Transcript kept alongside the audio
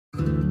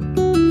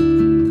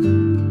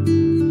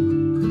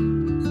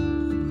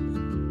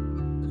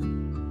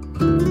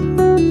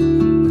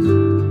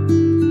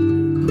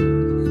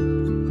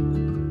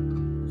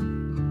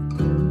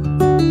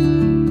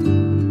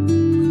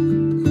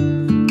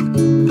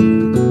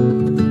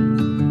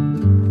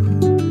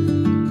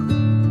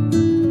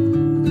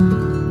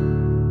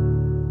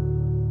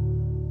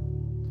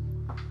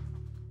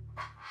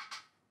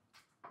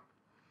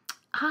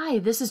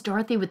this is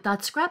Dorothy with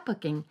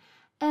Scrapbooking,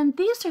 and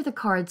these are the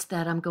cards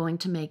that I'm going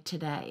to make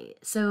today.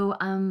 So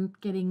I'm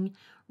getting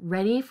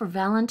ready for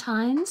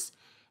Valentine's,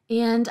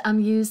 and I'm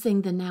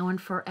using the Now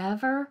and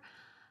Forever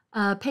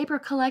paper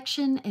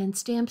collection and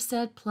stamp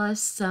set,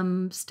 plus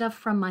some stuff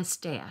from my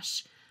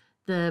stash.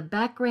 The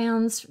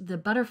backgrounds, the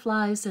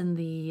butterflies and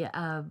the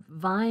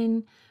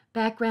vine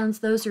backgrounds,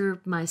 those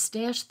are my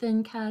stash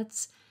thin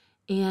cuts.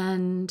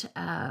 And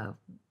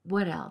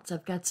what else?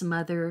 I've got some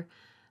other,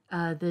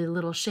 the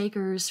little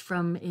shakers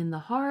from In the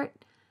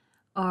Heart,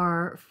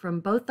 are from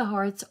both the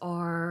hearts,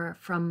 are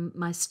from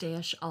my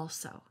stash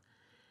also.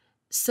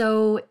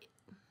 So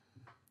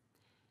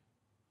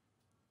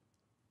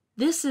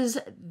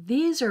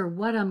these are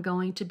what I'm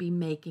going to be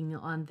making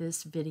on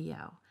this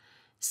video.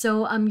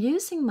 So I'm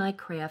using my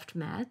craft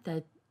mat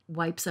that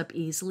wipes up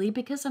easily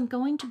because I'm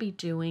going to be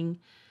doing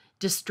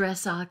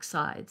distress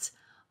oxides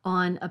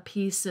on a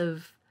piece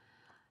of,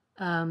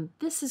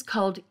 this is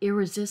called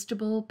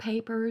irresistible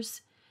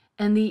papers.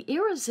 And the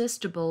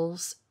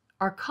irresistibles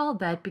are called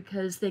that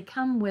because they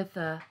come with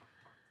a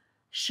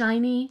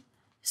shiny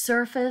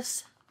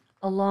surface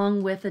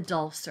along with a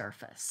dull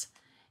surface.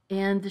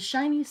 And the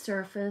shiny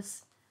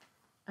surface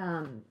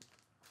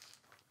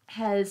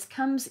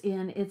comes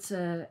in, it's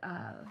a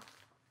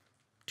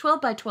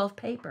 12 by 12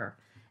 paper,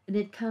 and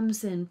it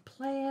comes in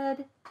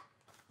plaid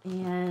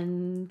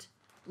and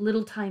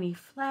little tiny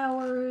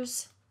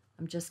flowers.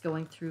 I'm just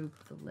going through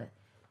the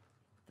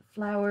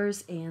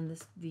flowers and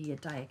the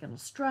diagonal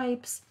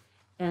stripes,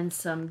 and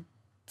some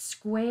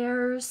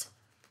squares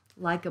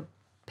like a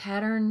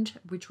patterned,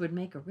 which would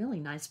make a really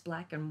nice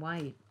black and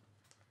white,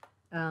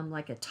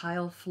 like a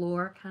tile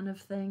floor kind of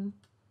thing.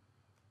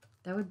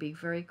 That would be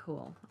very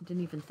cool. I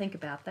didn't even think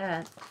about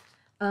that.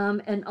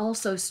 And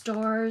also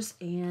stars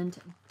and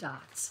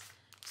dots.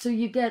 So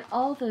you get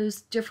all those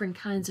different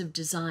kinds of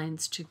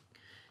designs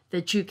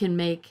that you can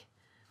make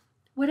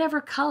whatever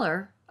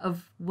color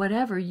of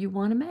whatever you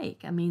want to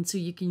make. I mean, so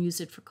you can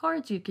use it for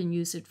cards, you can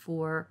use it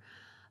for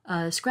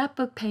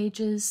scrapbook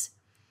pages.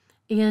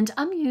 And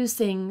I'm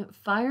using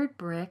fired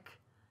brick,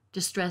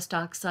 distressed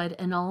oxide,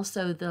 and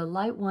also the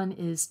light one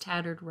is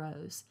tattered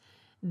rose.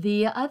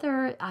 The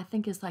other, I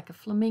think, is like a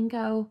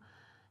flamingo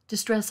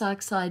distress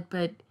oxide,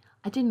 but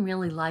I didn't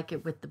really like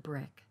it with the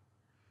brick.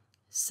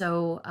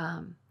 So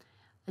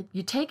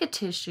you take a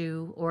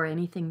tissue or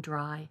anything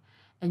dry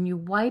and you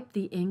wipe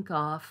the ink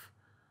off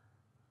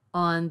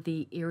on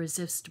the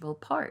irresistible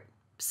part.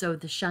 So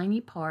the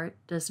shiny part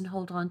doesn't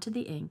hold on to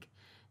the ink.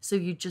 So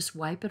you just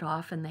wipe it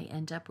off and they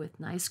end up with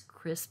nice,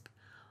 crisp,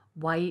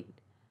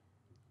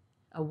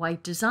 a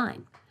white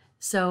design.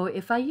 So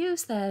if I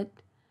use that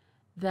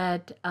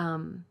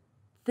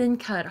thin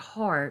cut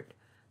heart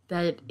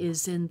that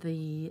is in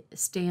the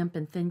stamp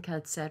and thin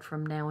cut set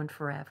from Now and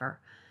Forever,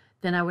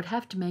 then I would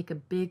have to make a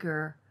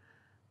bigger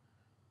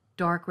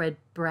dark red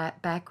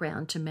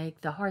background to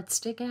make the heart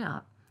stick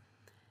out.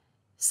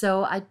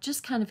 So I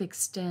just kind of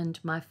extend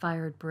my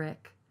fired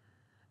brick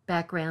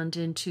background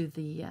into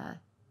the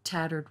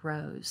tattered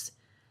rose,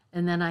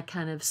 and then I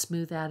kind of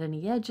smooth out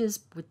any edges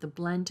with the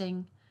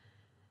blending.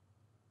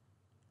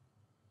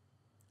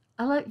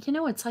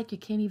 It's like you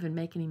can't even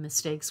make any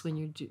mistakes when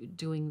you're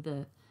doing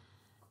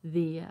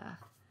the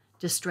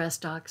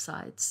distressed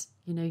oxides.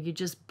 You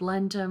just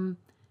blend them,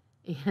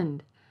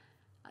 and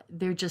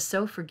they're just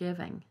so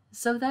forgiving.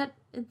 So that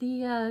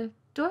the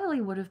doily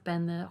would have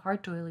been, the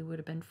heart doily would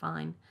have been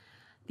fine.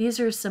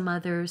 These are some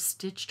other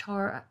stitched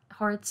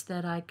hearts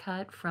that I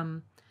cut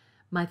from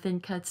my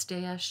thin cut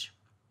stash.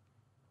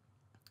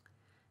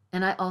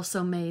 And I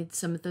also made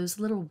some of those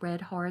little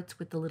red hearts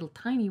with the little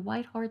tiny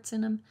white hearts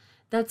in them.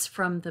 That's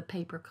from the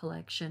paper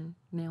collection,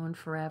 Now and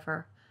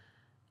Forever.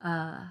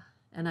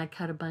 And I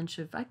cut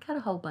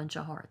a whole bunch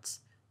of hearts.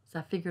 So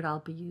I figured I'll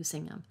be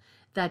using them.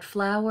 That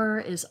flower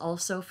is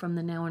also from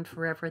the Now and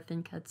Forever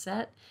thin cut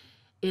set.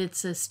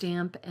 It's a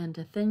stamp and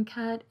a thin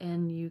cut,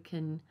 and you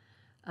can,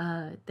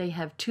 they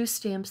have two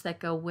stamps that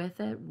go with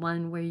it.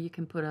 One where you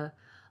can put a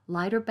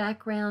lighter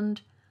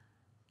background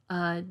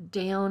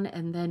down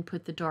and then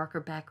put the darker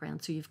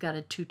background. So you've got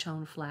a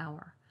two-tone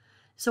flower.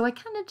 So I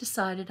kind of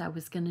decided I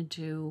was going to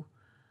do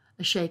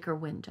a shaker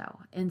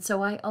window. And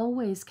so I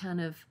always kind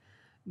of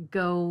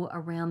go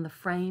around the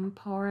frame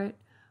part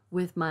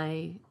with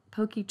my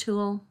pokey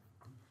tool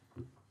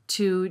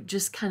to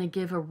just kind of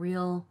give a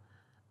real,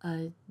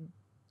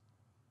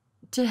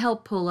 to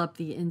help pull up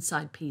the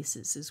inside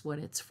pieces is what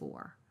it's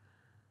for.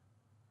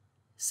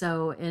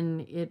 So,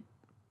 and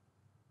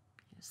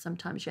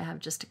sometimes you have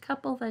just a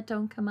couple that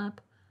don't come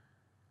up,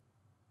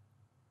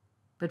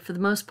 but for the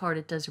most part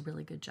it does a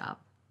really good job.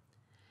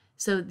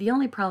 So the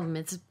only problem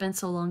is it's been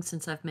so long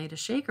since I've made a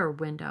shaker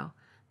window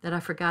that I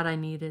forgot I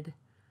needed,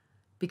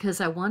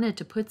 because I wanted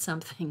to put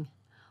something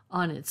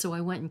on it. So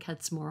I went and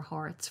cut some more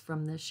hearts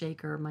from the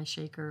shaker, my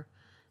shaker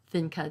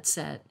thin cut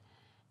set,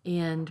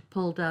 and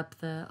pulled up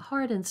the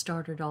heart and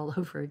started all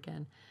over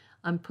again.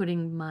 I'm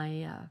putting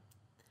my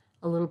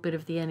a little bit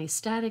of the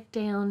anti-static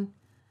down,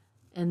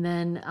 and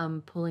then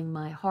I'm pulling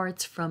my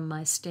hearts from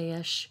my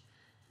stash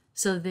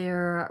So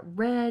they're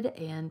red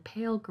and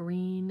pale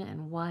green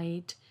and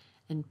white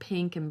and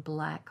pink and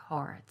black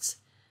hearts.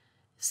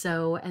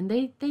 So, and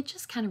they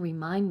just kind of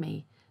remind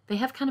me, they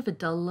have kind of a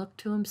dull look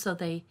to them, so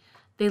they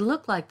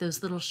look like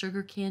those little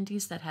sugar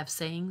candies that have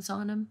sayings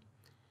on them,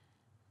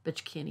 but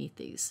you can't eat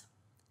these.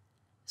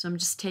 So I'm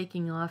just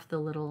taking off the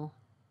little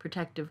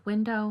protective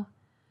window.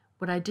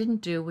 What I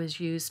didn't do was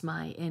use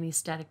my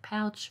anti-static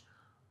pouch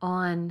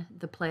on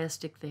the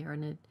plastic there,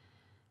 and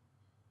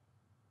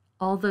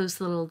all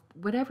those little,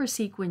 whatever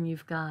sequin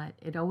you've got,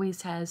 it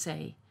always has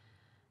a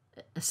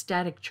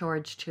static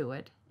charge to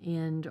it,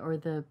 or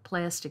the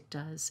plastic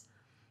does,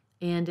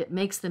 and it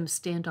makes them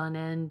stand on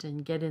end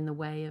and get in the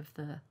way of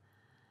the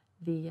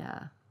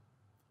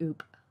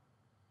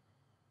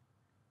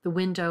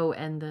window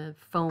and the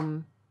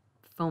foam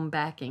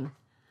backing.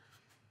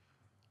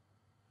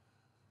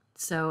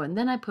 So, and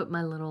then I put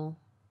my little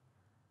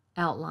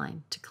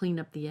outline to clean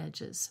up the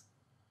edges.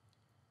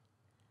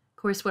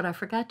 Of course, what I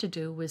forgot to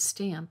do was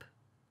stamp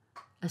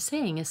a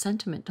saying, a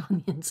sentiment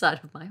on the inside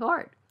of my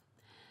heart.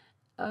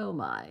 Oh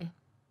my.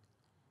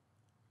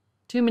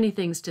 Too many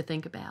things to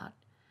think about.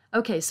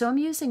 Okay, so I'm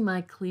using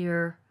my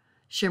clear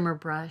shimmer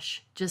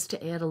brush just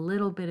to add a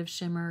little bit of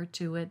shimmer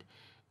to it.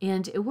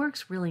 And it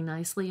works really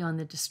nicely on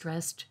the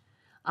distressed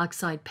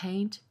oxide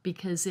paint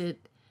because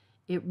it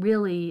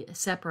really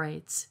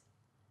separates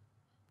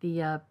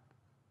the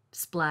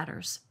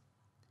splatters.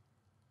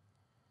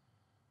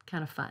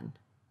 Kind of fun.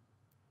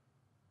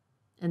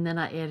 And then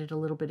I added a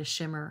little bit of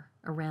shimmer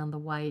around the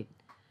white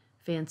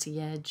fancy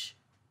edge.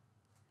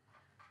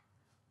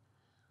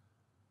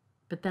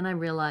 But then I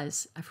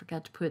realized I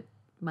forgot to put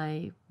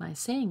my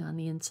saying on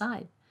the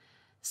inside.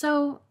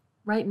 So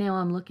right now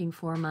I'm looking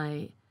for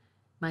my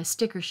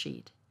sticker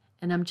sheet,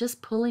 and I'm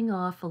just pulling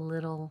off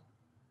one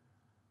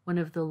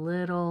of the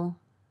little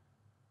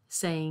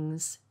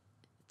sayings.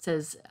 It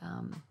says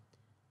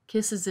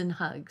kisses and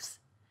hugs.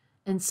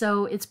 And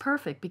so it's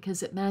perfect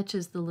because it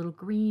matches the little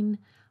green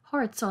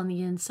hearts on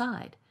the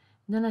inside.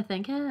 And then I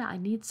think, I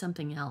need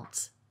something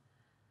else.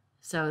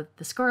 So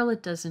the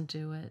scarlet doesn't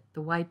do it.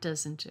 The white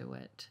doesn't do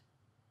it.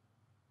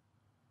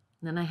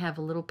 And then I have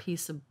a little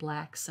piece of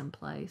black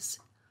someplace.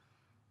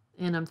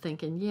 And I'm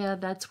thinking, yeah,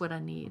 that's what I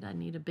need. I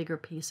need a bigger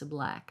piece of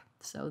black.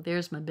 So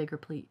there's my bigger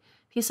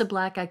piece of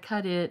black. I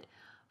cut it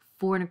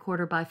 4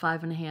 1/4 by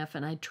 5 1/2,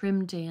 and I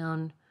trimmed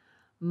down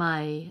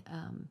my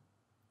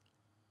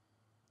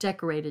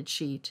decorated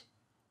sheet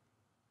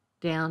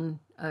down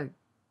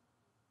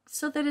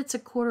so that it's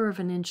 1/4 of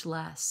an inch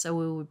less.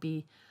 So it would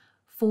be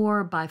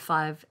 4 by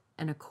 5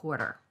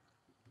 1/4.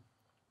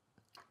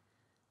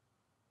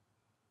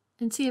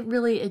 And see,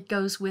 it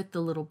goes with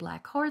the little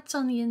black hearts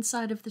on the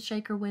inside of the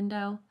shaker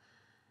window,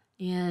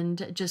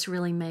 and it just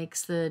really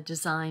makes the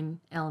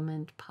design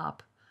element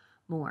pop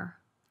more.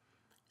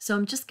 So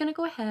I'm just going to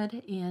go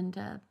ahead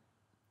and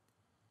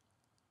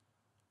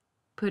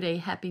put a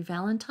Happy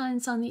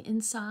Valentine's on the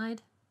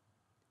inside.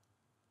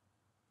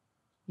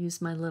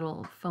 Use my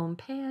little foam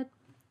pad.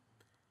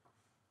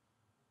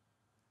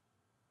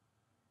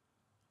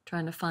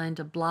 Trying to find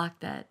a block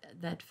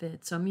that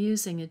fits. So I'm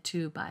using a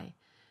 2 by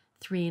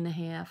 3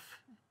 1/2,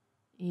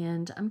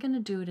 and I'm going to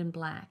do it in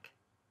black.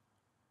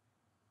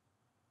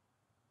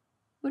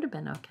 Would have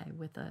been okay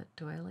with a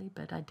doily,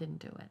 but I didn't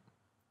do it.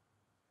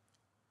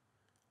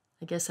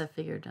 I guess I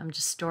figured I'm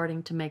just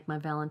starting to make my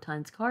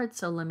Valentine's card,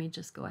 so let me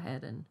just go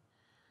ahead and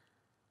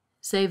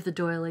save the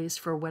doilies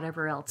for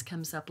whatever else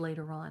comes up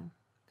later on.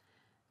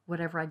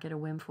 Whatever I get a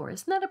whim for.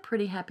 Isn't that a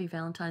pretty Happy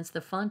Valentine's?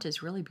 The font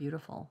is really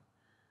beautiful.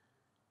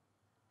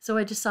 So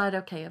I decide,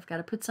 okay, I've got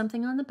to put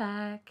something on the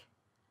back.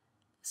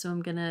 So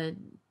I'm going to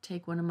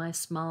take one of my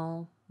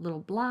small little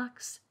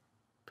blocks,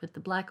 put the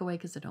black away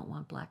because I don't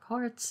want black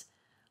hearts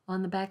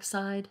on the back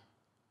side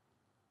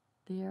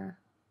there.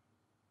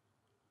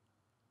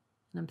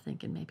 And I'm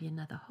thinking maybe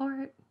another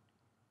heart.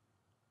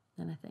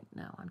 Then I think,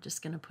 no, I'm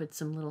just going to put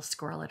some little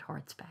scarlet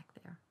hearts back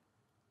there.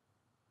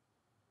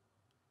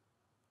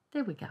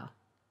 There we go.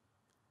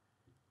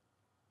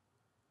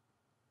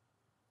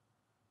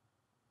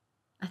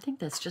 I think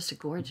that's just a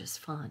gorgeous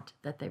font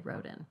that they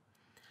wrote in.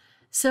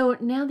 So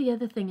now the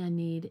other thing I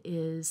need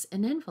is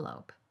an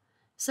envelope.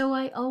 So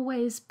I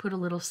always put a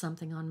little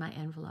something on my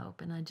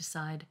envelope, and I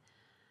decide,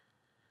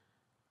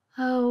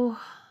 I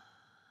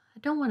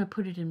don't want to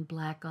put it in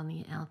black on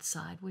the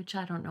outside, which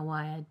I don't know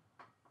why I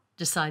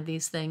decide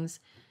these things.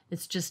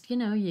 It's just,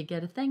 you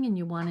get a thing and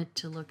you want it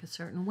to look a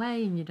certain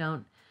way,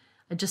 and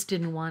I just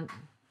didn't want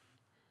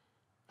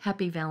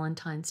Happy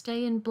Valentine's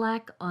Day in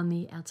black on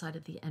the outside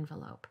of the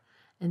envelope.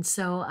 And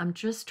so I'm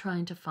just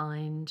trying to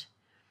find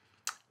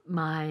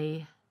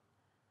my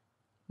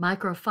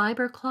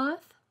microfiber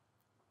cloth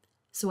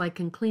so I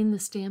can clean the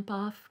stamp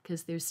off,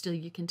 because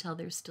you can tell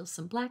there's still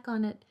some black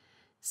on it.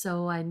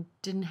 So I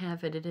didn't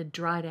have it. It had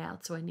dried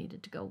out, so I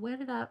needed to go wet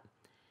it up.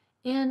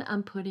 And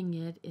I'm putting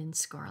it in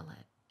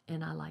scarlet,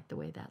 and I like the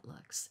way that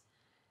looks.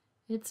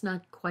 It's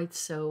not quite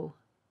so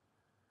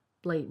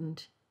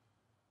blatant.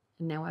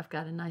 And now I've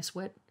got a nice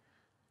wet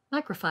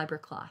microfiber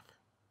cloth.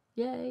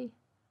 Yay!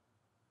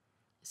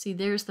 See,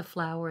 there's the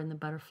flower and the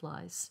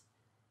butterflies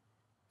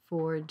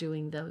for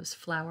doing those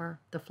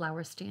the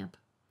flower stamp.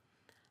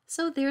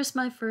 So there's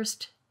my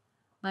first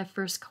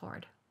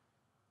card.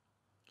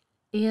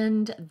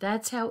 And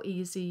that's how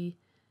easy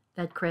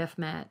that craft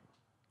mat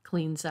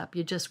cleans up.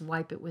 You just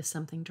wipe it with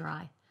something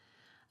dry.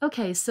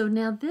 Okay, so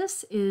now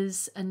this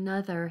is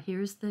another,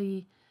 here's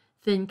the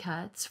thin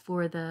cuts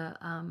for the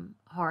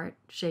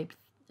heart-shaped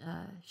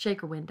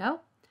shaker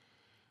window.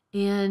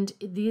 And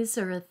these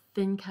are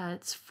thin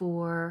cuts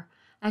for,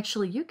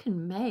 actually you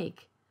can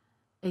make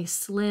a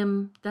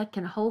slim,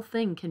 whole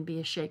thing can be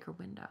a shaker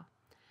window.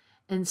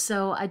 And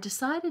so I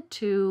decided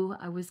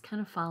I was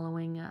kind of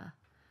following a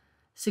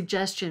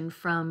suggestion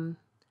from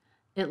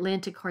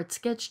Atlantic Heart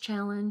Sketch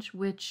Challenge,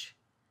 which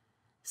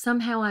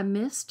somehow I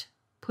missed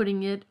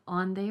putting it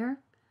on there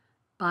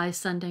by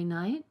Sunday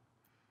night.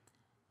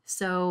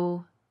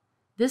 So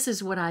this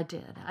is what I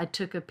did. I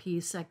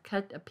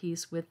cut a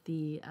piece with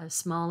the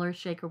smaller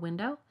shaker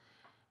window,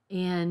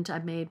 and I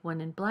made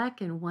one in black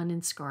and one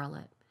in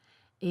scarlet.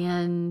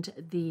 And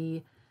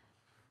the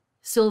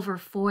silver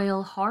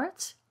foil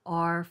hearts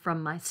are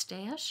from my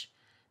stash,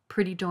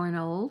 pretty darn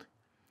old.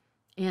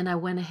 And I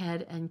went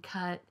ahead and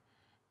cut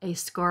a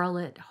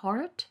scarlet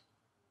heart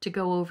to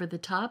go over the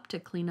top to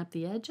clean up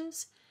the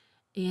edges,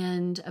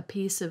 and a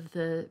piece of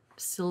the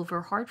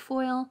silver heart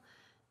foil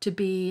to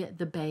be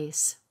the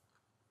base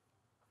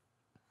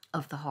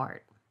of the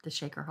heart, the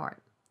shaker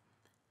heart.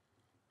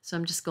 So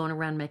I'm just going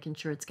around making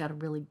sure it's got a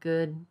really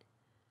good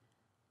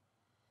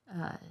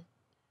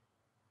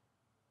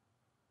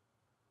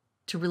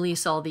to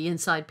release all the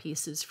inside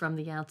pieces from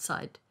the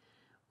outside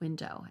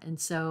window. And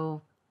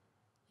so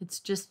it's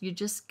just,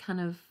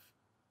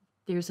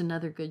 there's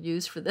another good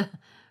use for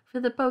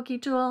the pokey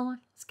tool.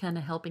 It's kind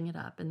of helping it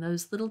up. And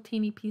those little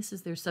teeny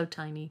pieces, they're so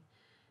tiny,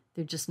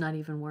 they're just not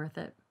even worth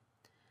it.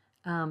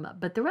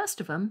 But the rest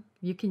of them,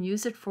 you can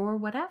use it for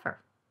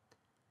whatever.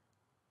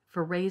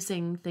 For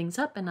raising things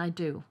up, and I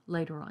do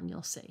later on,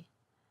 you'll see.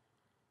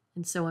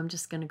 And so I'm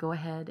just going to go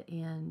ahead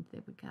and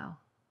there we go.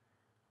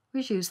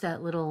 We use that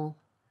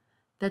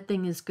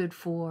thing is good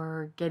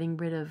for getting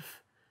rid of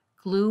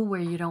glue where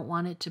you don't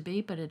want it to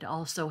be, but it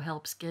also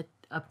helps get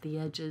up the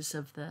edges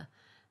of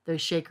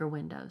those shaker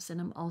windows. And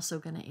I'm also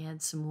going to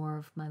add some more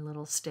of my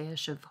little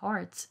stash of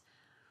hearts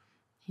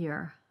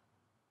here.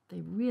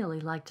 They really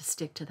like to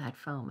stick to that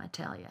foam, I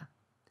tell you.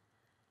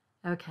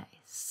 Okay,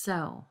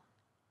 so,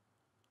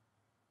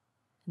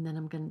 and then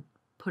I'm going to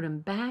put them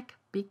back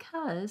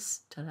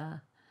because, ta-da,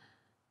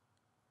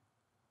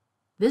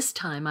 this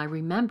time I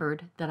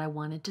remembered that I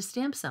wanted to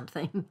stamp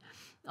something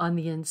on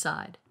the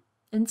inside.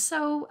 And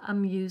so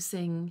I'm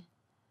using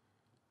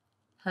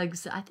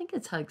Hugs, I think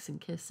it's Hugs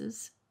and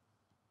Kisses.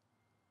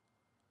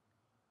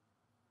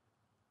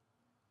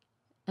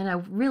 And I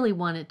really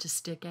want it to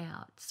stick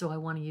out, so I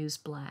want to use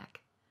black.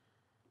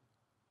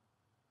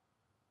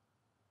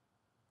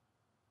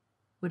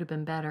 Would have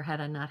been better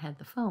had I not had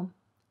the foam,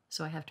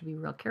 so I have to be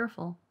real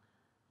careful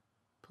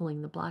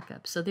pulling the block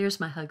up. So there's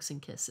my Hugs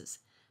and Kisses.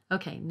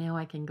 Okay, now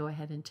I can go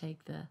ahead and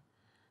take the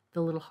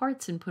little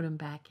hearts and put them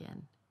back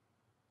in.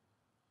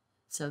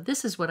 So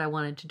this is what I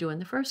wanted to do in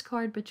the first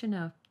card, but you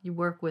know, you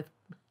work with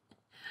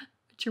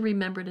what you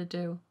remember to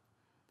do.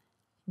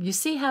 You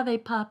see how they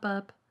pop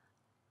up?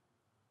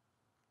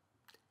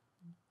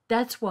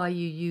 That's why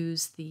you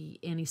use the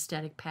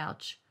anti-static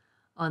pouch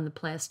on the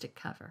plastic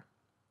cover.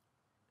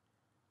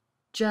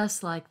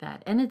 Just like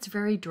that. And it's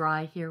very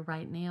dry here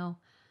right now.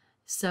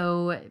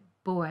 So,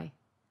 boy,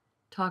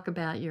 talk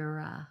about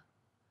your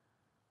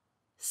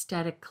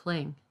static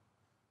cling.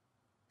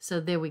 So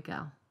there we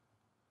go.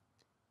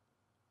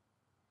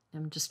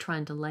 I'm just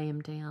trying to lay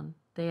them down.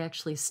 They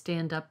actually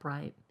stand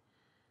upright.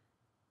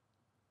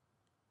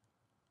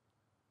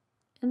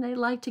 And they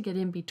like to get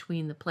in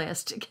between the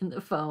plastic and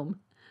the foam.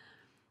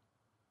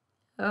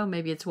 Oh,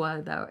 maybe it's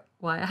why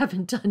I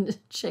haven't done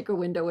a shaker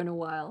window in a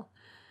while.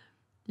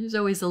 There's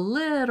always a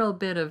little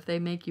bit of, they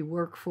make you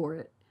work for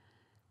it.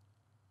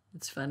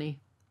 It's funny.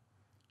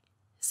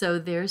 So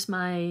there's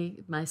my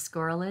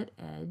scarlet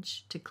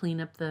edge to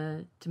clean up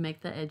to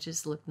make the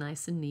edges look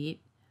nice and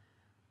neat.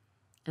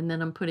 And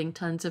then I'm putting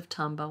tons of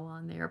Tombow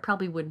on there. It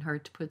probably wouldn't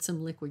hurt to put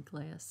some liquid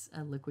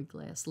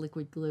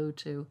glue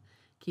to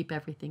keep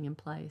everything in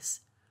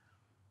place.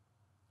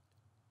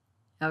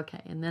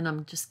 Okay, and then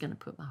I'm just going to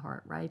put my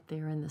heart right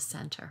there in the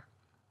center.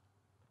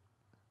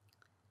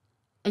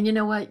 And you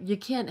know what? You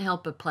can't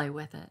help but play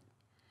with it.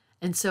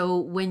 And so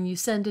when you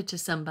send it to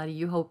somebody,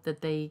 you hope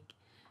that they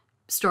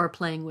start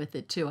playing with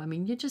it too. I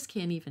mean, you just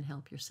can't even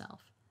help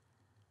yourself.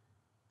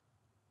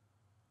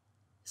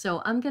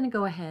 So I'm going to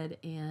go ahead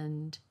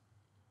and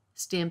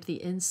stamp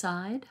the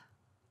inside.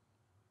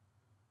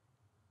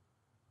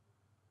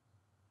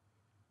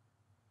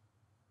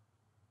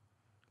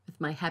 With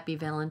my Happy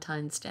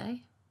Valentine's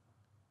Day.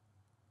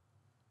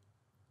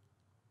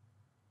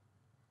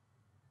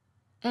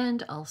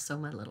 And also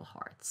my little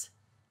hearts.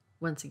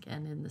 Once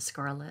again in the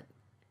scarlet.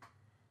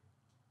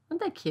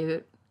 Aren't they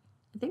cute?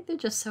 I think they're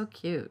just so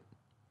cute.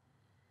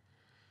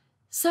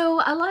 So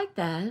I like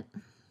that.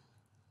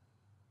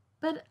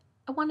 But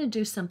I want to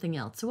do something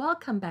else, so I'll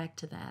come back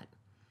to that.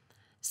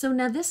 So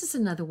now this is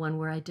another one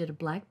where I did a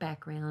black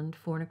background,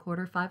 4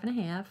 1/4, 5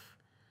 1/2.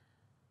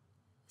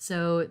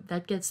 So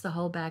that gets the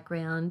whole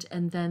background.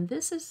 And then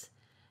this is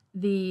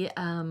the,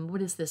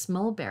 what is this,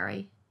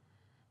 mulberry.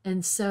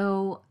 And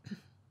so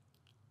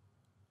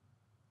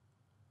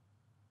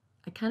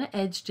I kind of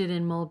edged it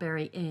in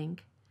mulberry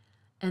ink.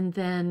 And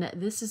then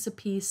this is a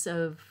piece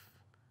of,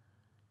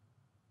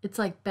 it's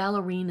like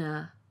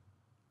ballerina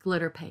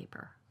glitter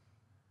paper.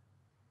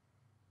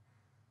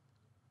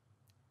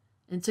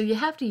 And so you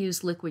have to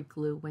use liquid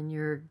glue when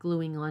you're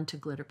gluing onto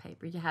glitter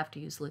paper. You have to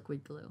use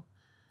liquid glue.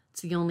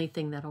 It's the only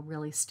thing that'll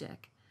really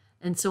stick.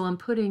 And so I'm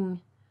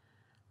putting,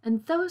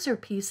 and those are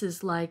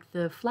pieces like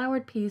the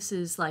flowered piece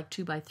is like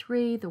 2 by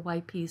 3, the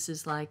white piece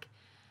is like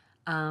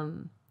 2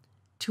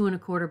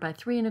 1/4 by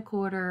 3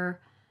 1/4,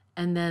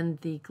 and then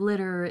the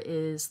glitter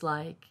is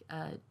like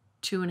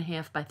 2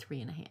 1/2 by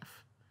 3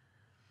 1/2.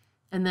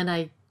 And then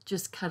I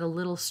just cut a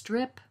little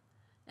strip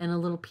and a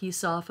little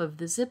piece off of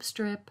the zip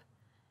strip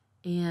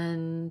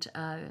and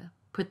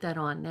put that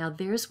on. Now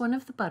there's one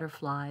of the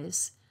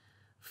butterflies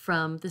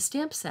from the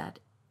stamp set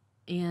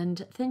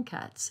and thin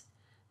cuts.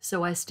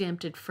 So I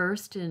stamped it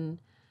first in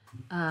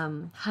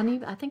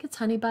honey, I think it's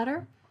honey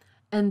butter,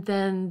 and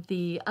then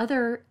the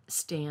other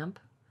stamp.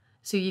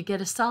 So you get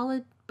a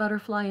solid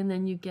butterfly and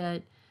then you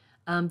get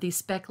these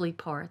speckly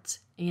parts,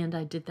 and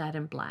I did that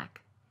in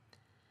black.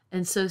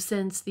 And so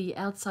since the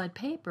outside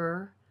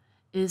paper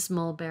is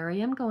mulberry,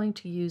 I'm going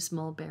to use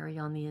mulberry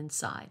on the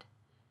inside.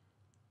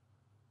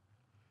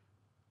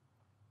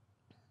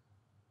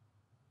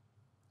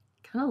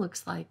 Kind of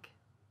looks like,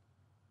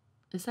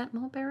 is that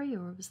mulberry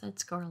or was that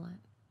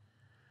scarlet?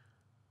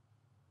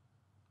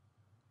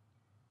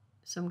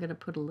 So I'm going to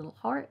put a little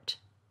heart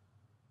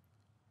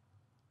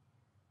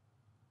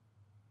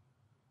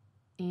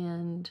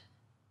and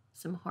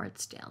some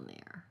hearts down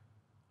there.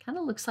 Kind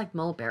of looks like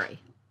mulberry.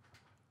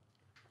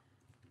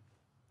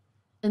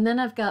 And then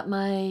I've got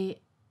my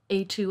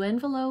A2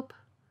 envelope,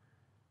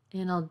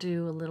 and I'll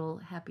do a little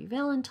Happy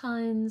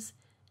Valentine's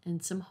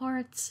and some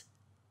hearts.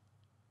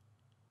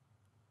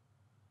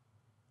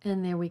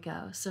 And there we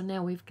go. So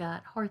now we've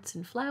got hearts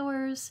and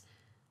flowers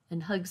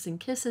and hugs and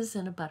kisses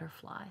and a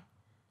butterfly.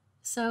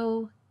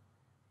 So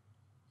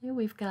here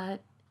we've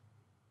got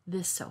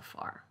this so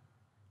far.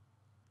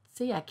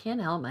 See, I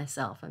can't help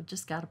myself. I've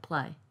just got to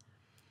play.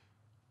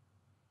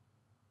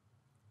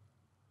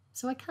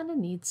 So I kind of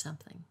need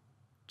something.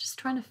 Just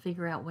trying to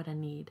figure out what I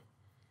need.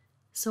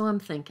 So I'm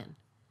thinking.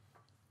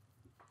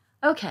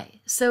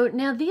 Okay, so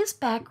now these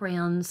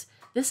backgrounds,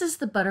 this is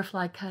the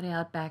butterfly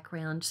cutout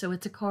background. So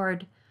it's a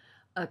card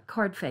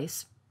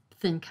face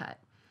thin cut.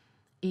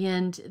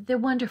 And they're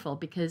wonderful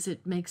because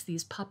it makes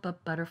these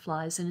pop-up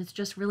butterflies, and it's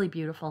just really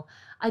beautiful.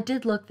 I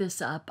did look this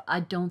up.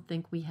 I don't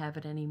think we have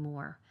it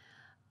anymore.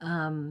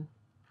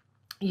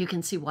 You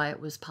can see why it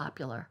was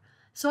popular.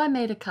 So I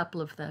made a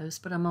couple of those,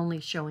 but I'm only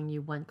showing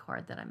you one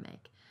card that I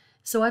make.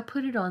 So I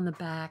put it on the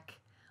back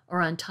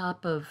or on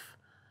top of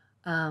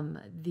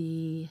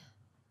the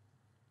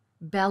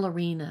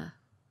ballerina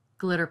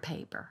glitter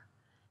paper.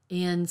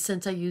 And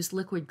since I used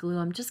liquid glue,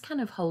 I'm just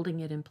kind of holding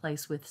it in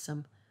place with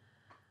some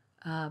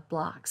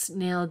blocks.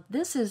 Now,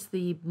 this is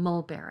the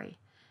mulberry,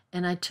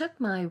 and I took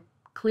my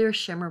clear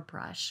shimmer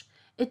brush.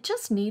 It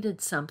just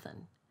needed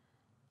something,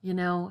 you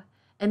know,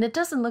 and it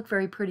doesn't look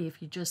very pretty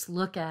if you just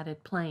look at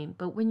it plain,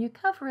 but when you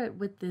cover it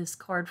with this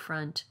card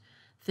front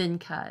thin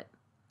cut,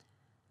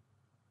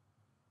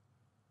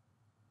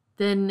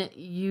 then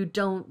you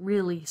don't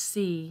really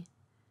see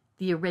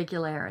the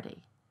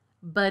irregularity,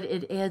 but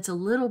it adds a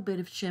little bit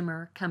of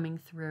shimmer coming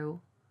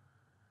through.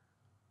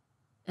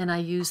 And I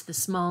used the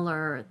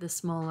smaller,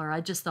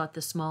 I just thought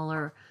the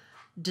smaller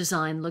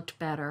design looked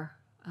better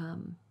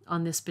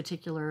on this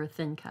particular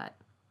thin cut.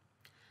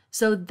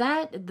 So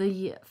that,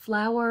 the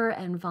flower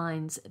and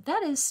vines,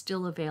 that is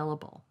still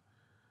available.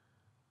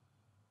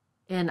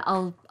 And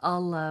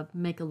I'll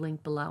make a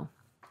link below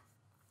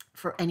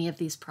for any of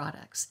these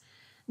products.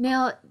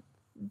 Now,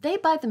 they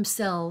by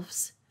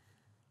themselves,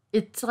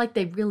 it's like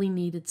they really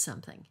needed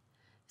something.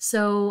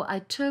 So I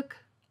took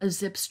a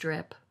zip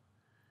strip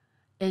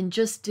and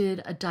just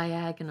did a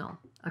diagonal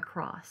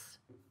across.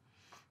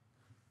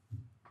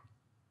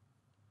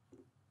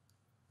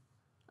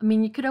 I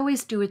mean, you could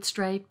always do it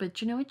straight,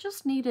 but you know, it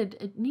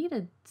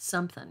needed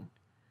something.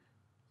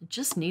 It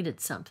just needed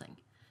something.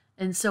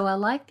 And so I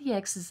like the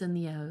X's and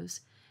the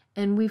O's.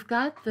 And we've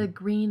got the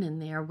green in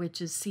there,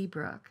 which is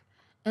Seabrook.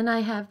 And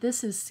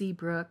this is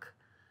Seabrook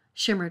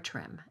shimmer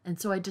trim. And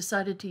so I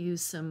decided to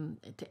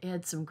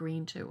add some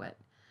green to it,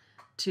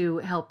 to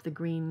help the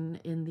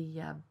green in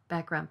the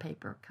background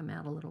paper come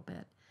out a little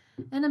bit.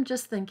 And I'm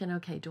just thinking,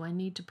 okay, do I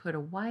need to put a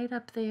white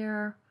up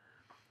there?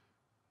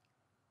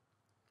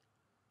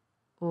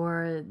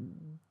 Or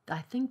I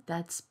think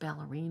that's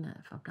ballerina,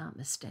 if I'm not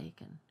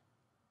mistaken.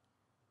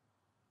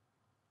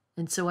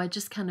 And so I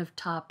just kind of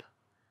top,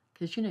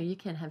 because you know, you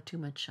can't have too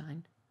much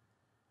shine.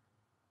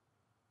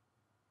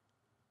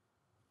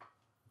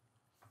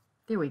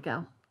 There we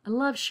go. I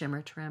love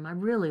shimmer trim. I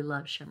really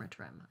love shimmer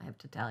trim, I have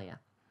to tell you.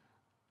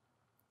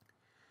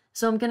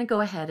 So I'm going to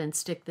go ahead and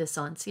stick this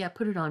on. See, I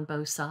put it on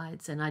both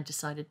sides, and I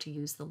decided to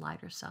use the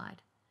lighter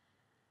side.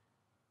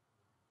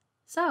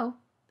 So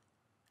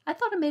I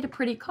thought I made a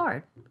pretty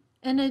card,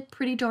 and it's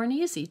pretty darn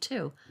easy,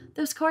 too.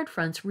 Those card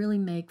fronts really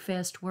make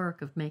fast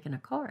work of making a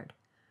card.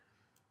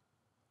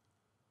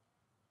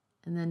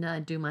 And then I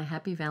do my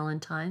Happy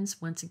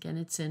Valentines. Once again,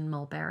 it's in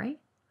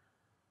mulberry.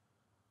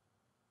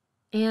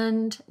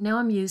 And now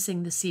I'm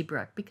using the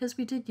Seabrook, because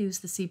we did use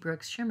the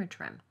Seabrook's shimmer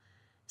trim.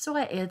 So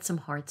I add some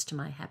hearts to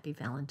my Happy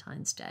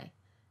Valentine's Day,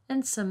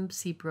 and some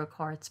Seabrook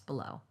hearts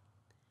below.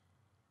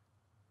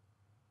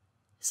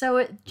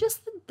 So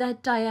just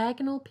that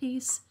diagonal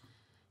piece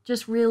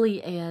just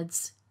really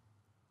adds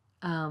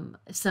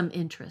some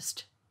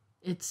interest.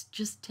 It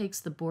just takes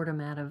the boredom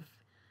out of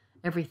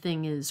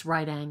everything is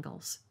right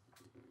angles.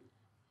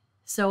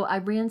 So I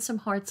ran some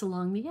hearts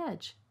along the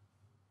edge.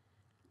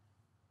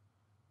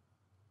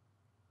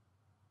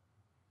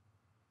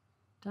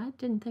 I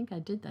didn't think I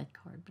did that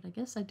card, but I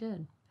guess I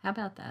did. How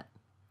about that?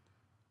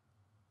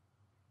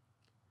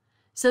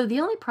 So the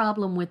only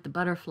problem with the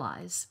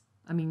butterflies,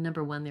 I mean,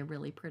 number one, they're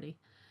really pretty,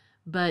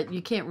 but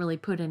you can't really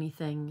put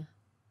anything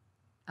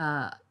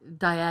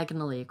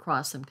diagonally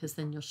across them, because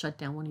then you'll shut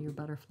down one of your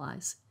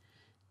butterflies.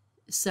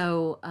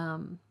 So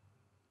I'm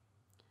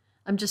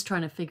just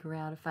trying to figure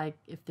out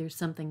if there's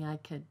something I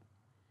could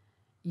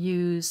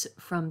use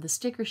from the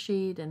sticker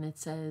sheet, and it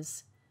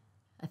says,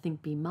 I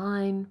think, "Be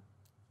Mine."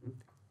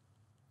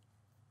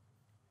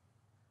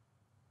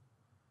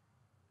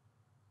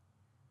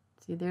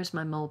 See, there's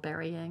my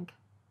mulberry ink.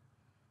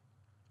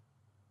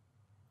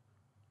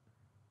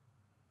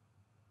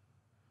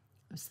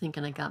 I was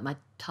thinking I got my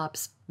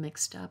tops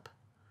mixed up.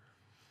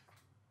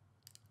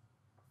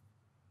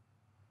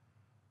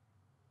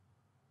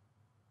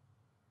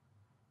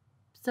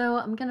 So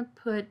I'm going to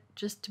put,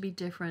 just to be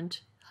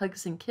different,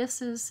 Hugs and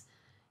Kisses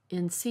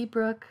in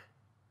Seabrook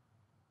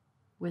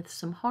with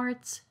some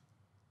hearts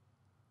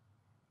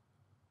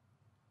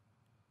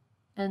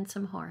and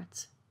some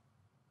hearts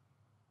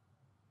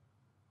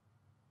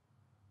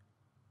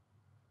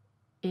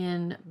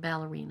in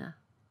Ballerina.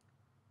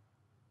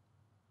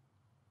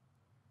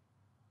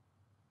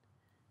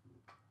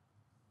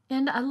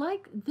 And I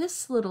like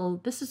this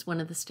is one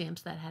of the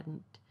stamps that I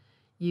hadn't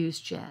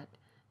used yet.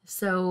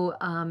 So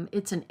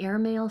it's an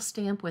airmail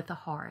stamp with a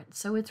heart.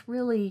 So it's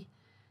really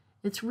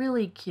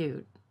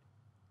cute.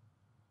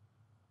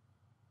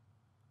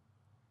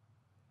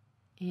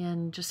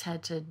 And just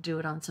had to do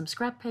it on some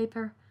scrap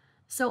paper.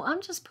 So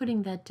I'm just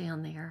putting that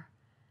down there.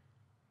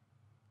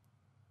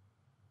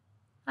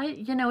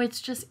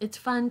 It's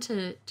fun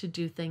to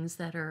do things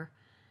that are,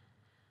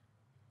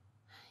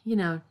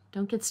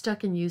 don't get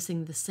stuck in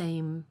using the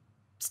same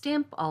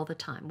stamp all the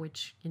time,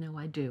 which,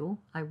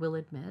 I will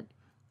admit.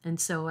 And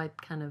so I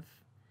kind of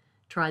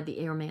tried the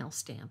airmail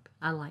stamp.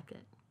 I like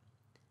it.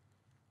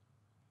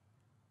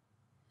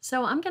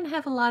 So I'm going to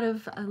have a lot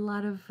of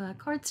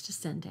cards to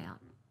send out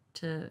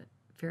to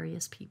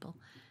various people.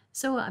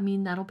 So, I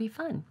mean, that'll be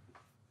fun.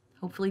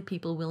 Hopefully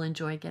people will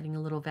enjoy getting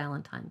a little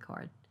Valentine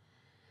card.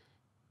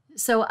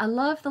 So I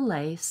love the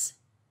lace,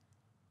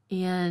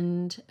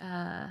 and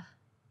I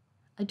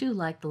do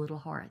like the little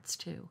hearts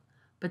too.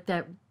 But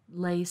that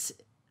lace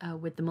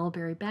with the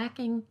mulberry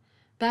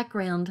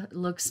background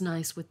looks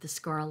nice with the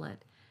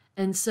scarlet.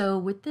 And so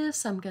with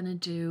this, I'm going to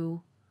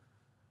do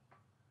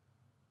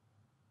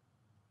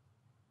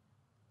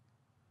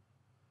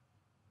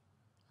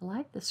I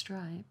like the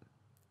stripe.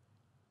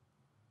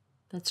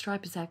 That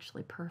stripe is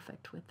actually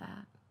perfect with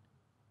that.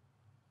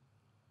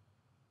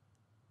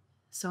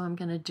 So I'm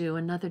going to do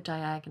another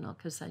diagonal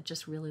because I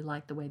just really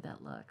like the way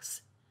that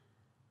looks.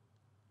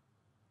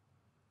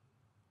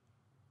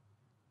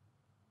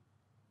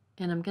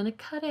 And I'm going to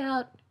cut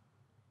out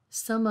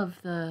some of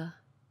I'm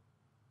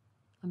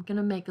going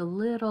to make a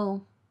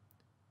little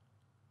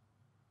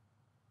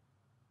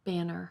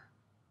banner.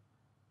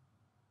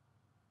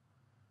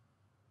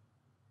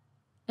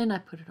 And I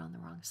put it on the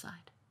wrong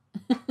side.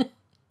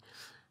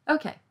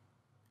 Okay.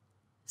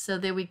 So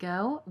there we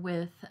go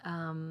with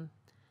the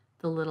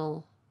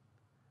little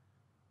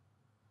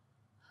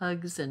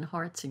hugs and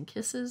hearts and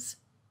kisses.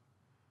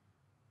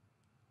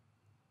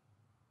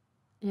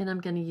 And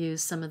I'm going to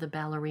use some of the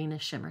ballerina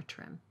shimmer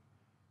trim.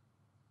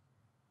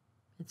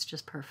 It's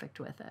just perfect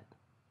with it.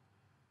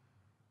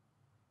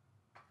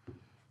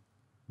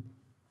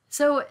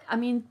 So, I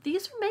mean,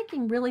 these are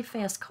making really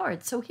fast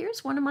cards. So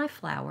here's one of my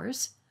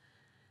flowers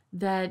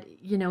that,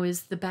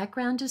 is the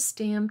background is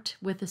stamped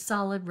with a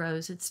solid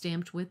rose. It's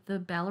stamped with the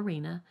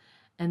ballerina.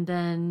 And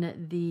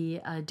then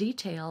the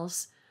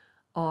details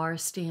are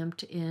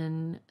stamped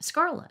in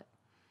scarlet.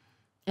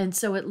 And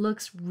so it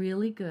looks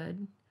really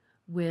good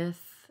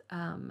with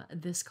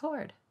this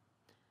card,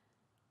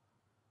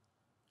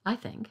 I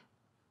think.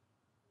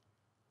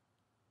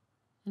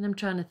 And I'm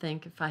trying to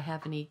think if I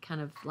have any kind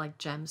of like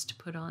gems to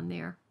put on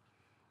there.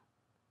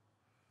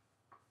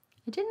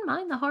 I didn't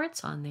mind the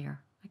hearts on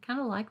there. I kind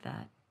of like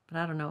that, but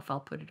I don't know if I'll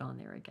put it on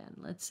there again.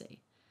 Let's see.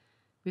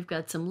 We've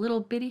got some little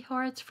bitty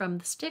hearts from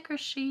the sticker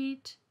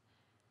sheet.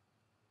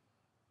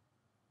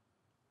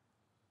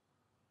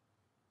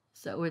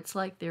 So it's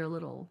like they're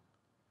little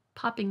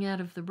popping out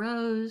of the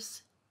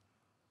rose,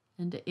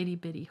 and an itty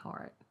bitty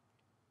heart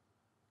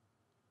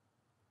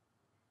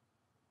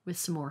with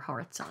some more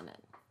hearts on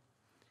it.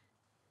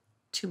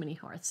 Too many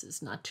hearts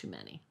is not too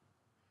many.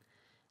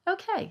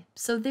 Okay,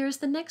 so there's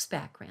the next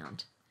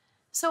background.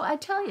 So I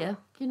tell you,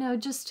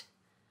 just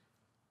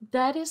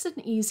that is an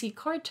easy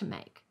card to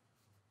make.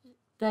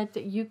 That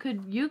you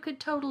could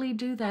totally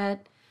do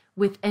that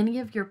with any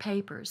of your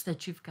papers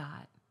that you've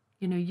got.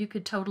 You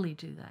could totally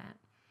do that.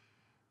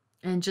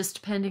 And just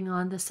depending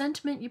on the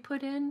sentiment you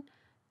put in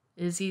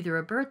is either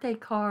a birthday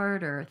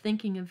card or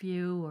thinking of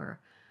you or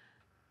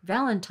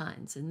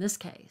Valentine's in this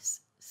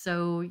case.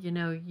 So,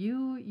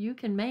 you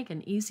can make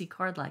an easy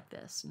card like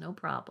this, no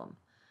problem.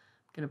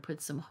 I'm going to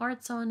put some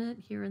hearts on it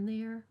here and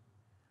there.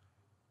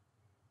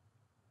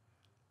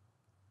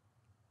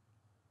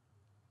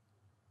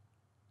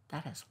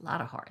 That has a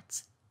lot of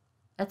hearts.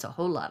 That's a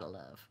whole lot of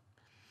love.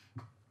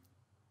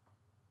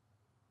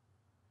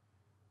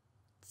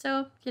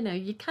 So,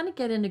 you kind of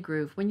get in a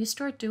groove. When you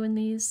start doing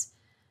these,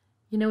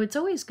 it's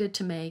always good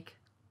to make,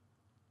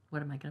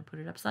 what am I going to put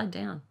it upside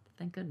down?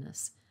 Thank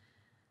goodness.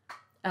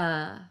 You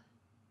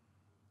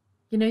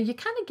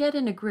kind of get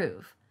in a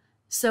groove.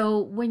 So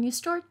when you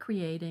start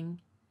creating,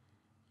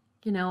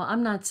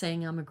 I'm not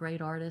saying I'm a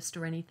great artist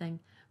or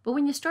anything, but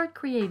when you start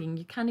creating,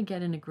 you kind of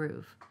get in a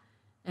groove.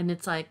 And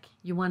it's like,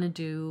 you want to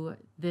do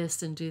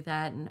this and do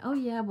that. And, oh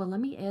yeah, well, let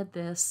me add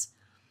this.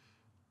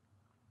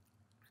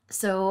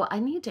 So I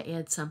need to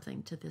add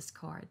something to this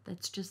card.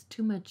 That's just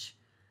too much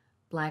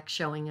black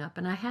showing up.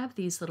 And I have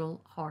these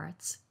little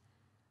hearts.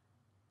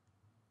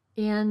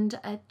 And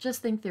I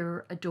just think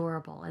they're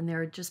adorable. And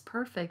they're just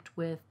perfect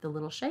with the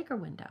little shaker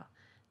window.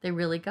 They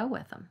really go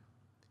with them.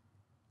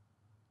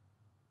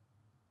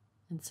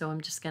 And so I'm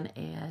just going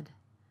to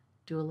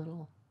do a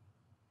little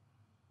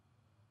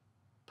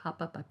pop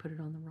up. I put it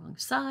on the wrong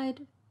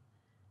side.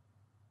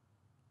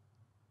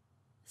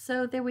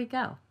 So there we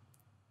go.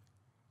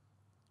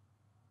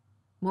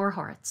 More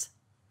hearts.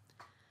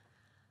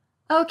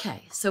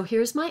 Okay, so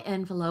here's my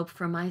envelope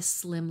for my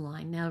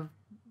slimline. Now,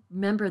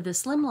 remember the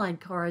slimline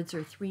cards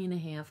are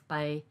 3.5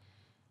 by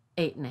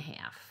 8.5.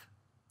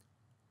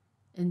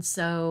 And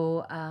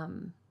so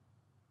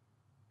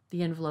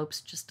the envelope's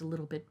just a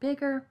little bit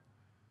bigger.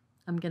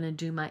 I'm going to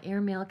do my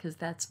airmail because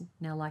that's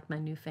now like my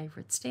new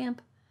favorite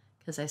stamp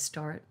because I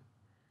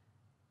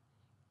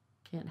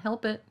can't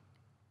help it.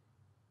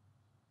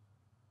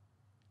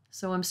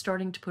 So I'm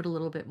starting to put a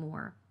little bit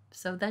more.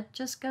 So that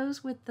just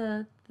goes with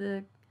the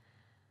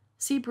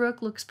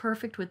Seabrook looks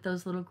perfect with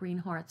those little green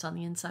hearts on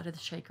the inside of the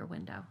shaker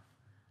window.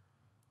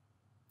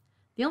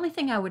 The only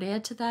thing I would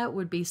add to that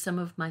would be some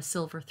of my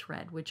silver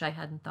thread, which I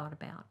hadn't thought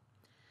about.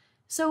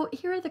 So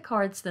here are the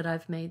cards that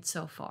I've made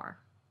so far.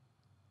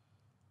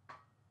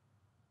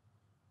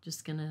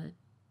 Just gonna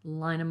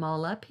line them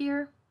all up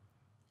here.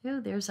 Oh,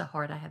 there's a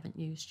heart I haven't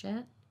used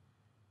yet.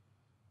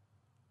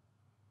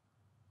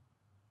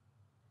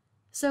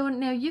 So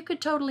now you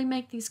could totally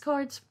make these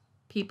cards,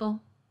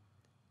 people.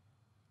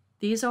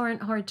 These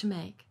aren't hard to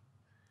make.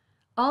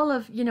 All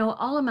of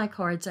my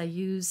cards, I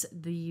use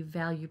the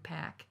value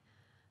pack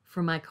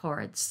for my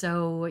cards.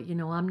 So,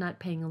 I'm not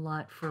paying a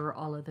lot for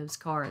all of those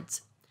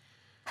cards.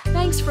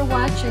 Thanks for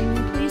watching.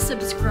 Please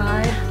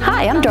subscribe.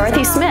 Hi, I'm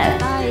Dorothy Smith.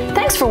 Bye.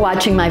 Thanks for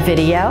watching my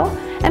video,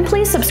 and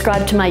please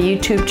subscribe to my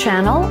YouTube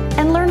channel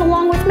and learn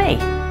along with me.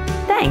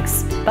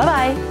 Thanks.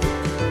 Bye-bye.